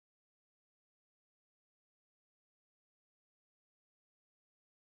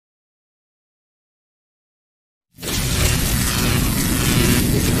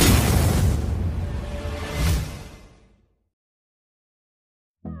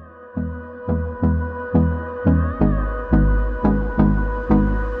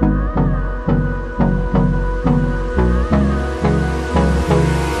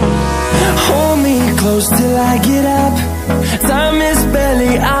close till I get up. Time is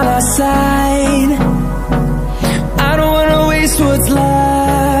barely on our side. I don't wanna waste what's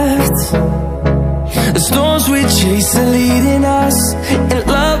left. The storms we chase are leading us, and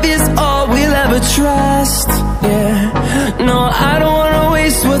love is all we'll ever trust. Yeah, no, I don't wanna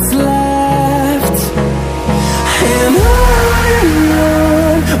waste what's left. And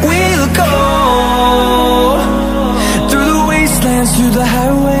on we'll go, through the wastelands, through the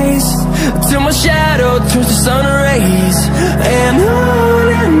highways, till my shadow turns to sun rays. And on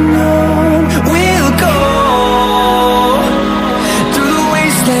we'll go, through the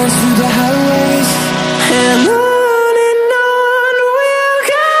wastelands, through the highways, and on we'll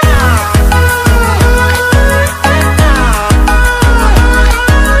go.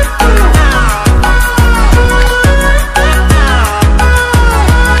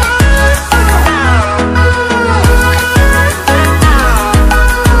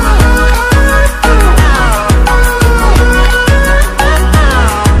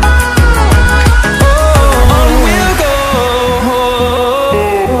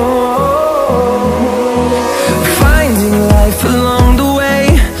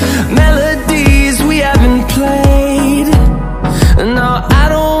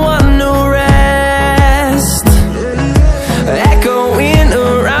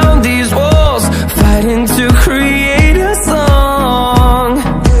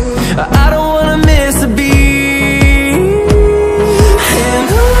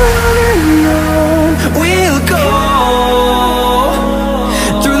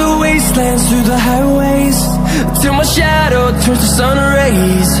 Through the highways, till my shadow turns to sun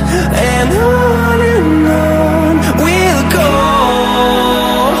rays. And on we'll go,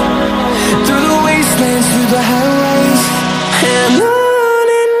 through the wastelands, through the highways, and on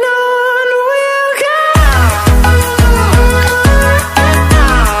we'll go.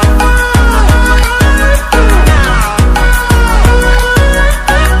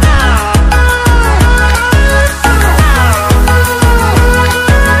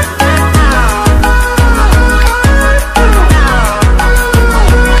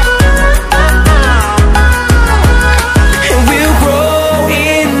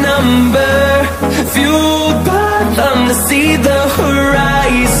 See the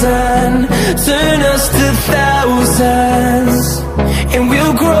horizon, turn us to thousands, and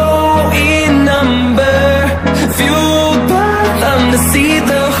we'll grow in number, fueled by them. To see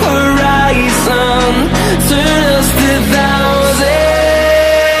the horizon, turn us to thousands,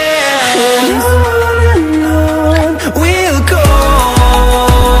 and on we'll go,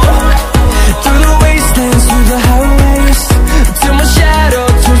 through the wastelands, through the highways, till my shadow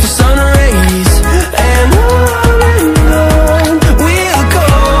turns to sun rays. And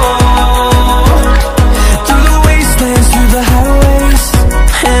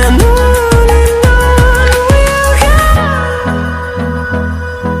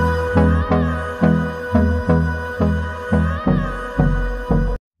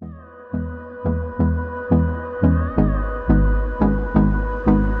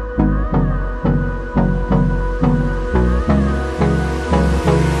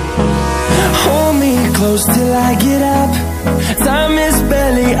close till I get up. Time is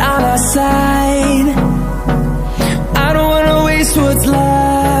barely on our side. I don't wanna waste what's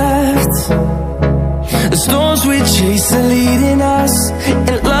left. The storms we chase are leading us,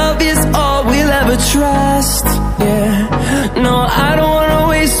 and love is all we'll ever trust. Yeah, no, I don't wanna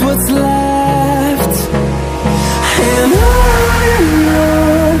waste what's left. And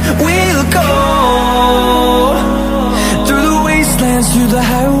on we'll go, through the wastelands, through the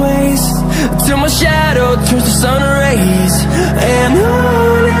highways, till my shadow turns to sun rays. And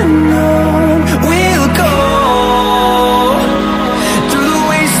on we'll go, through the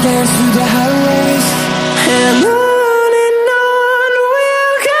wastelands, through the highways, and on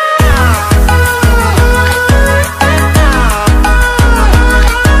we'll go.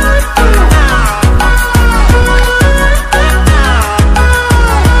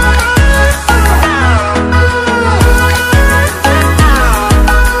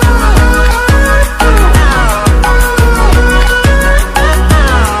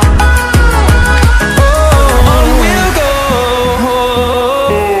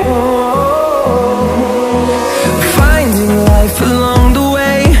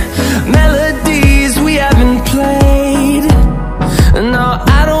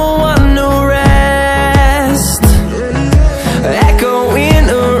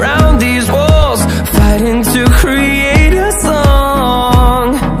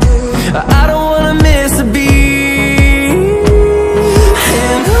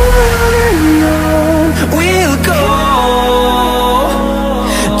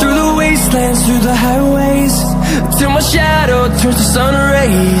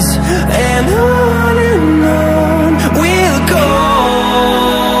 rays, and on we'll go,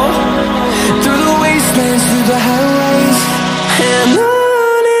 through the wastelands, through the highways, and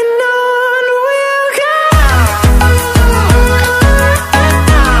on we'll go.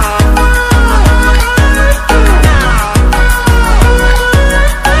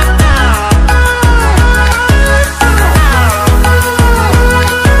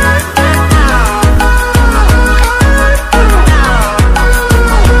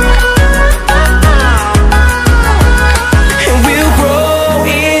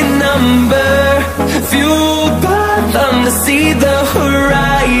 See the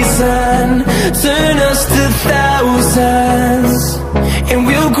horizon, turn us to thousands, and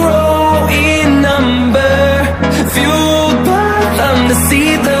we'll grow in number, fueled by them to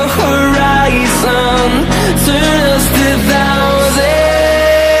see the horizon, turn us to thousands,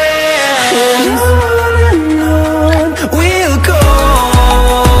 and on we'll go,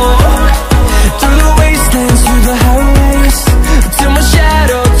 through the wastelands, through the highways, till my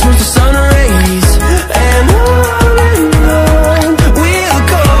shadow turns to sun rays, and on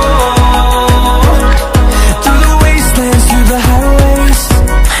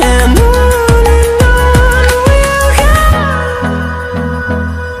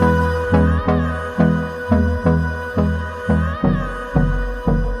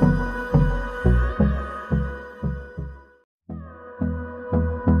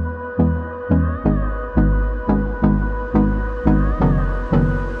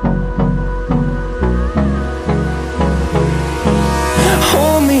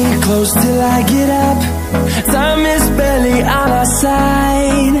close till I get up. Time is barely on our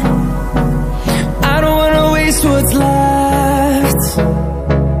side. I don't wanna waste what's left.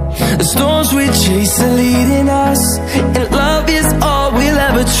 The storms we chase are leading us, and love is all we'll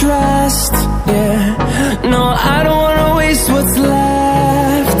ever trust. Yeah, no, I don't wanna waste what's left.